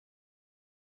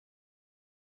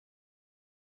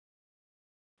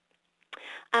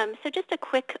So just a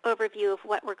quick overview of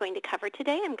what we're going to cover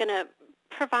today. I'm going to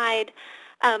provide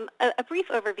a brief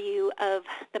overview of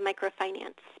the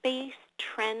microfinance space,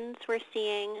 trends we're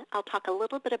seeing. I'll talk a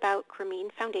little bit about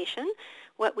Grameen Foundation,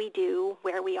 what we do,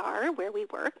 where we are, where we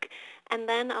work, and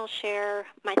then I'll share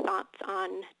my thoughts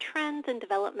on trends and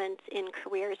developments in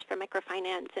careers for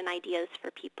microfinance and ideas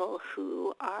for people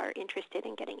who are interested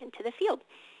in getting into the field.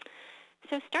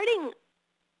 So starting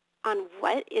on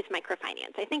what is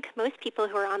microfinance. I think most people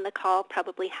who are on the call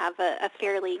probably have a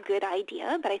fairly good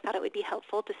idea, but I thought it would be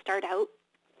helpful to start out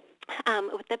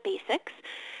with the basics.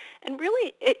 And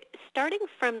really, starting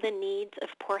from the needs of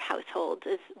poor households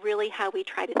is really how we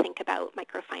try to think about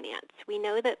microfinance. We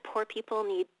know that poor people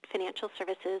need financial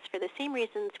services for the same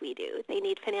reasons we do. They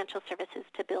need financial services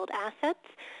to build assets,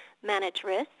 manage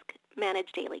risk,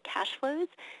 manage daily cash flows,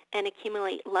 and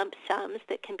accumulate lump sums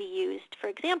that can be used, for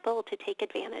example, to take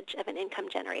advantage of an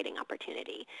income-generating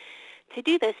opportunity. To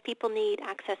do this, people need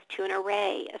access to an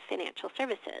array of financial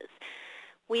services.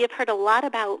 We have heard a lot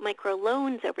about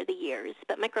microloans over the years,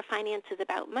 but microfinance is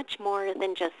about much more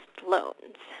than just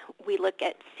loans. We look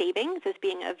at savings as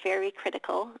being a very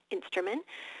critical instrument.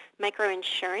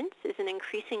 Microinsurance is an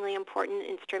increasingly important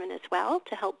instrument as well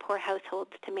to help poor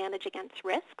households to manage against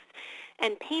risks.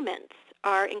 And payments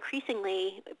are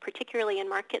increasingly, particularly in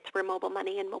markets where mobile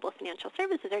money and mobile financial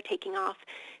services are taking off,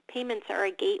 payments are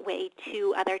a gateway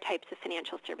to other types of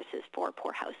financial services for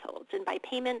poor households. And by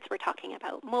payments, we're talking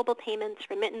about mobile payments,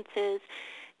 remittances,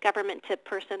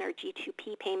 government-to-person or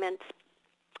G2P payments.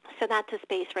 So that's a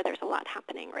space where there's a lot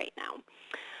happening right now.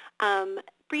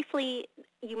 Briefly,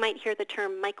 you might hear the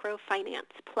term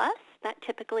microfinance plus. That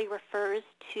typically refers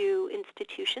to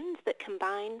institutions that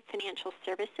combine financial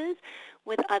services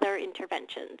with other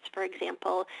interventions. For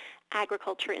example,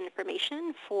 agriculture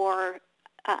information for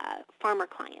farmer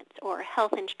clients, or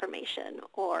health information,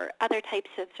 or other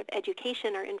types of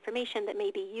education or information that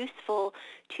may be useful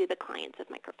to the clients of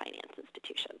microfinance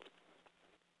institutions.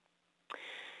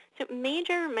 So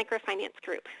major microfinance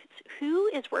groups, who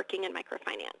is working in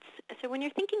microfinance? So when you're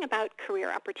thinking about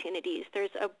career opportunities,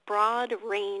 there's a broad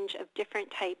range of different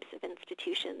types of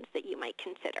institutions that you might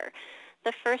consider.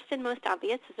 The first and most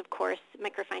obvious is, of course,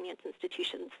 microfinance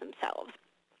institutions themselves.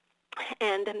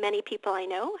 And many people I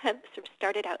know have sort of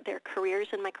started out their careers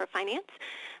in microfinance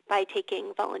by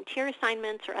taking volunteer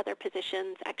assignments or other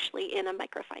positions actually in a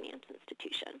microfinance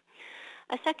institution.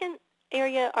 A second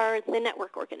area are the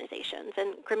network organizations,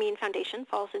 and Grameen Foundation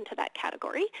falls into that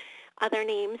category. Other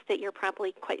names that you're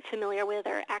probably quite familiar with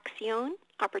are Axion,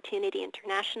 Opportunity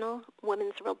International,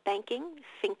 Women's World Banking,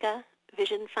 Finca,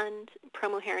 Vision Fund,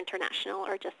 Promo Hair International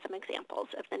are just some examples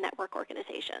of the network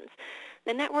organizations.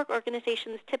 The network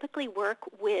organizations typically work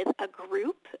with a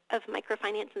group of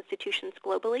microfinance institutions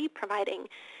globally, providing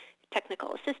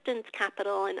technical assistance,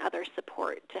 capital, and other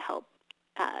support to help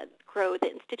grow the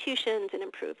institutions and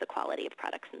improve the quality of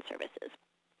products and services.